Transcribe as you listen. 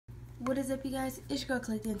What is up, you guys? It's your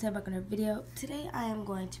girl Collecty and back on our video. Today I am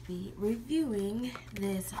going to be reviewing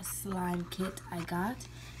this slime kit I got.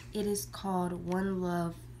 It is called One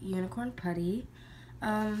Love Unicorn Putty.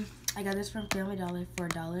 I got this from Family Dollar for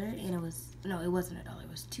 $1, and it wasn't $1, it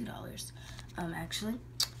was $2 actually.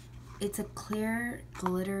 It's a clear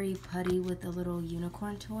glittery putty with a little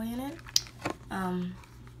unicorn toy in it.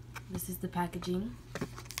 This is the packaging.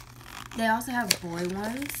 They also have boy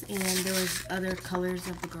ones, and there was other colors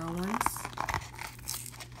of the girl ones.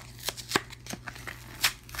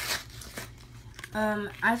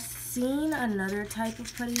 I've seen another type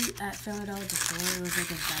of putty at Family Dollar before. It was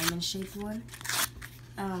like a diamond-shaped one.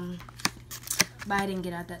 But I didn't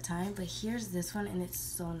get it at that time. But here's this one, and it's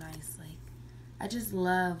so nice. Like, I just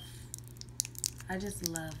love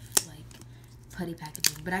like putty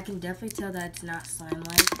packaging. But I can definitely tell that it's not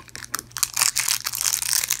slime-like.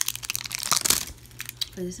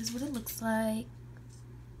 But this is what it looks like.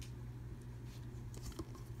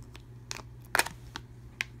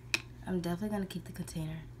 I'm definitely going to keep the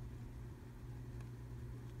container.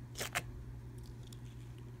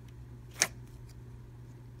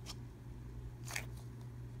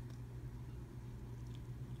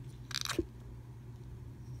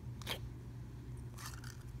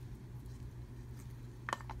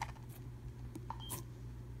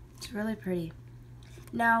 It's really pretty.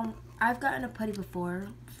 Now, I've gotten a putty before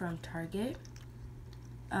from Target.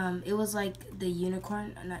 It was like the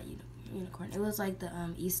unicorn, not unicorn. It was like the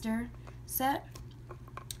Easter set,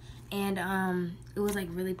 and it was like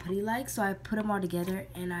really putty-like. So I put them all together,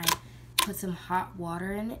 and I put some hot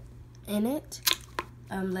water in it.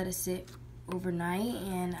 Let it sit overnight,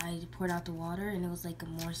 and I poured out the water, and it was like a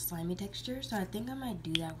more slimy texture. So I think I might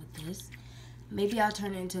do that with this. Maybe I'll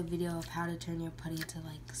turn it into a video of how to turn your putty into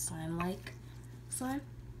like slime-like slime.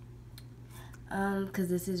 Because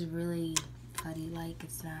this is really putty-like.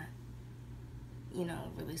 It's not, you know,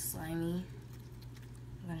 really slimy.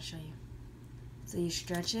 I'm going to show you. So you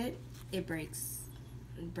stretch it, it breaks.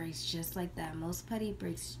 It breaks just like that. Most putty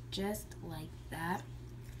breaks just like that.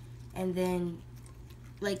 And then,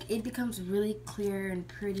 like, it becomes really clear and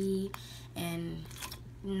pretty and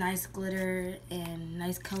nice glitter and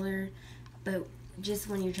nice color. But just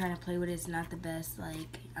when you're trying to play with it, it's not the best.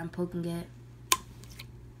 Like, I'm poking it.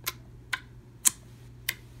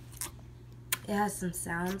 It has some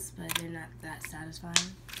sounds, but they're not that satisfying.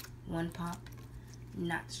 One pop,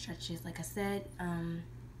 not stretches. Like I said,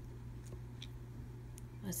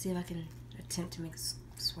 let's see if I can attempt to make a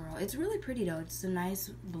swirl. It's really pretty though. It's a nice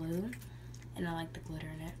blue, and I like the glitter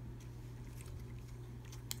in it.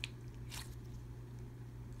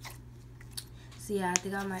 So yeah, I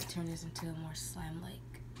think I might turn this into a more slime-like.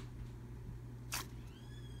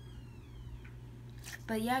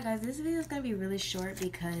 But yeah, guys, this video is going to be really short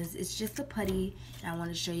because it's just a putty, and I want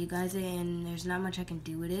to show you guys it, and there's not much I can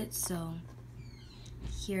do with it. So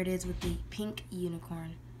here it is with the pink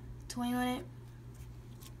unicorn toy on it.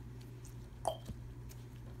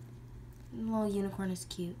 The little unicorn is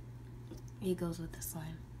cute. It goes with the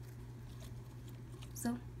slime.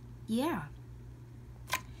 So yeah.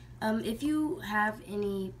 If you have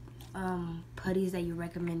any putties that you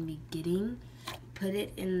recommend me getting, put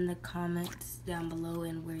it in the comments down below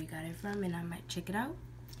and where you got it from, and I might check it out.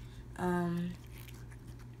 And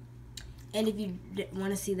if you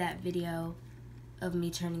want to see that video of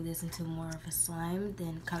me turning this into more of a slime,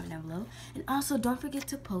 then comment down below. And also, don't forget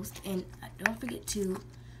to post, and don't forget to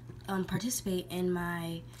participate in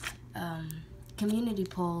my community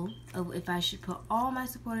poll of if I should put all my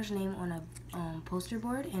supporters' name on a poster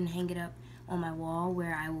board and hang it up on my wall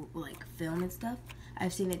where I will like film and stuff.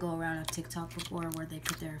 I've seen it go around on TikTok before where they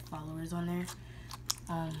put their followers on their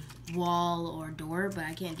wall or door, but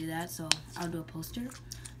I can't do that, so I'll do a poster.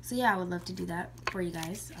 So yeah, I would love to do that for you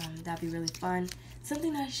guys. That'd be really fun.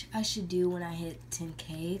 Something I should do when I hit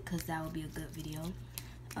 10K, because that would be a good video.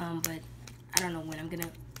 But I don't know when I'm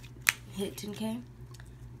gonna hit 10K.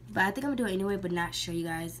 But I think I'm gonna do it anyway, but not show you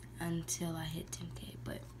guys until I hit 10K.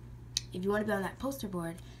 But if you want to be on that poster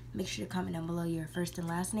board, make sure to comment down below your first and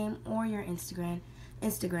last name or your Instagram.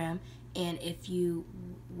 And if you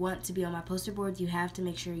want to be on my poster board, you have to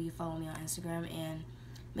make sure you follow me on Instagram, and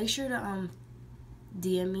make sure to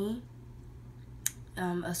DM me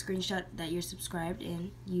a screenshot that you're subscribed,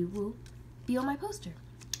 and you will be on my poster.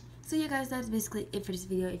 So yeah, guys, that's basically it for this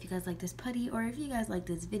video. If you guys like this putty, or if you guys like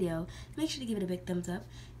this video, make sure to give it a big thumbs up.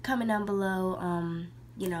 Comment down below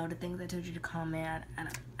you know, the things I told you to comment.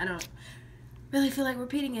 I don't really feel like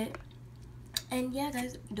repeating it. And yeah,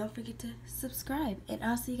 guys, don't forget to subscribe, and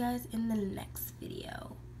I'll see you guys in the next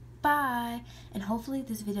video. Bye. And hopefully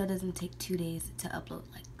this video doesn't take 2 days to upload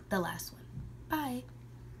like the last one. Bye.